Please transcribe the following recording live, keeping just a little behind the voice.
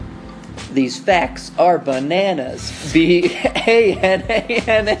These facts are bananas. B-A-N-A-N-A-S.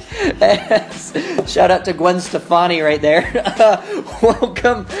 Shout out to Gwen Stefani right there.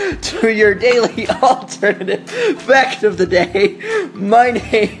 Welcome to your daily alternative fact of the day. My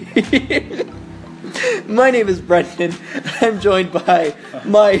name is Brendan. I'm joined by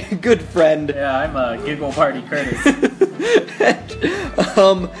my good friend. Yeah, I'm Giggle Party Curtis.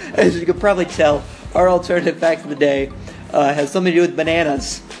 And, as you can probably tell, our alternative fact of the day has something to do with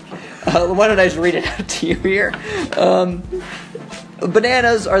bananas. Why don't I just read it out to you here?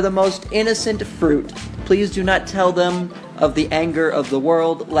 Bananas are the most innocent fruit. Please do not tell them of the anger of the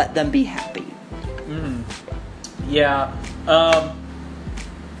world. Let them be happy. Yeah.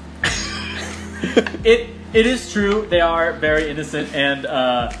 It is true. They are very innocent, and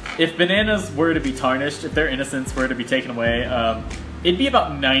if bananas were to be tarnished, if their innocence were to be taken away, it'd be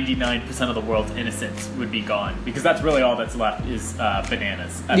about 99% of the world's innocence would be gone, because that's really all that's left is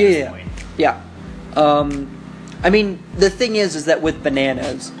bananas at this point. Yeah. I mean, the thing is that with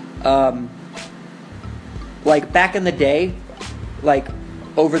bananas, like back in the day, like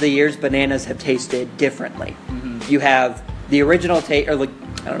over the years, bananas have tasted differently. You have the original taste, or like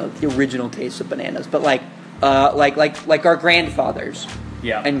I don't know the original taste of bananas, but like our grandfathers,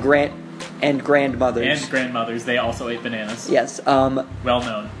 and grandmothers, they also ate bananas. Yes. Well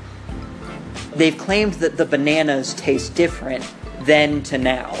known. They've claimed that the bananas taste different then to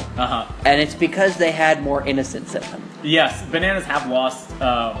now. And it's because they had more innocence in them. Yes, bananas have lost,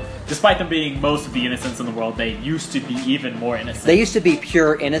 despite them being most of the innocence in the world, they used to be even more innocent. They used to be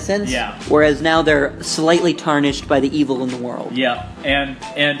pure innocence, whereas now they're slightly tarnished by the evil in the world. Yeah, and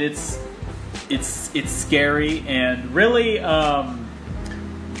it's scary, and really,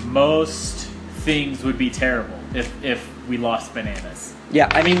 most things would be terrible if we lost bananas. Yeah,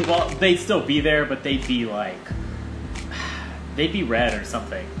 I mean, well, they'd still be there, but they'd be red or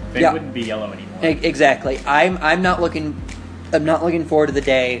something. They wouldn't be yellow anymore. Exactly. I'm not looking forward to the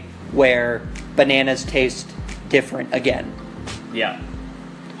day where bananas taste different again. Yeah.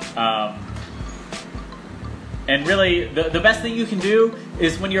 And really, the best thing you can do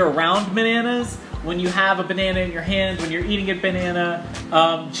is when you're around bananas, when you have a banana in your hand, when you're eating a banana,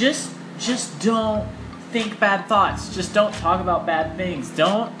 just don't think bad thoughts. Just don't talk about bad things.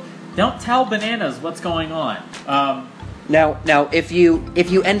 Don't tell bananas what's going on. Now, if you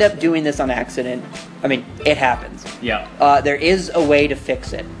end up doing this on accident, I mean, it happens. Yeah. There is a way to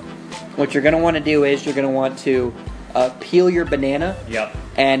fix it. What you're going to want to do is you're going to want to peel your banana. Yep.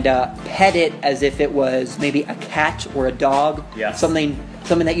 And pet it as if it was maybe a cat or a dog. Yes. Something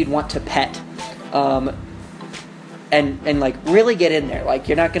that you'd want to pet. And like really get in there. Like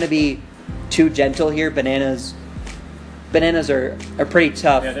you're not going to be too gentle here. Bananas are pretty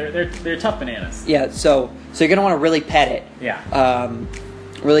tough. Yeah, they're tough bananas. Yeah, so you're gonna want to really pet it. Yeah.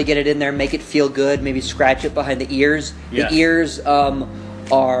 Really get it in there, make it feel good. Maybe scratch it behind the ears. Yes. The ears are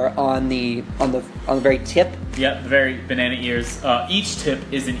on the very tip. Yeah, the very banana ears. Each tip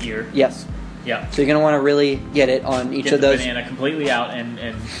is an ear. Yes. Yeah. So you're gonna want to really get it on each of those. Get the banana completely out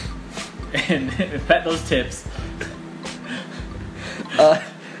and pet those tips.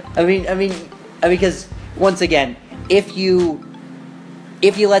 I mean, because once again, if you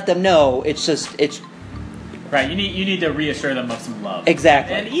let them know, it's right. You need to reassure them of some love.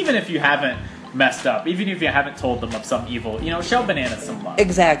 Exactly. And even if you haven't messed up, even if you haven't told them of some evil, show bananas some love.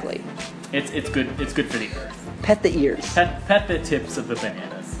 Exactly. It's good. It's good for the earth. Pet the ears. Pet the tips of the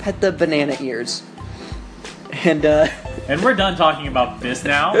bananas. Pet the banana ears. And we're done talking about this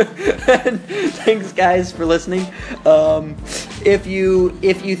now. Thanks, guys, for listening. If you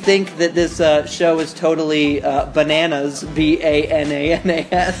think that this show is totally bananas,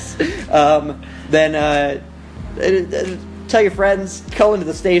 BANANAS, then tell your friends, call into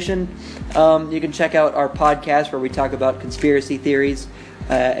the station. You can check out our podcast where we talk about conspiracy theories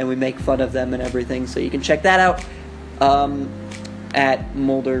and we make fun of them and everything. So you can check that out at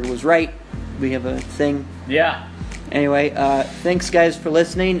Mulder Was Right. We have a thing. Yeah. Anyway, thanks, guys, for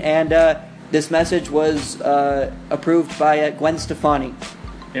listening. And this message was approved by Gwen Stefani.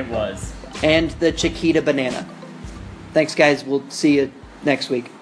 It was. And the Chiquita banana. Thanks, guys. We'll see you next week.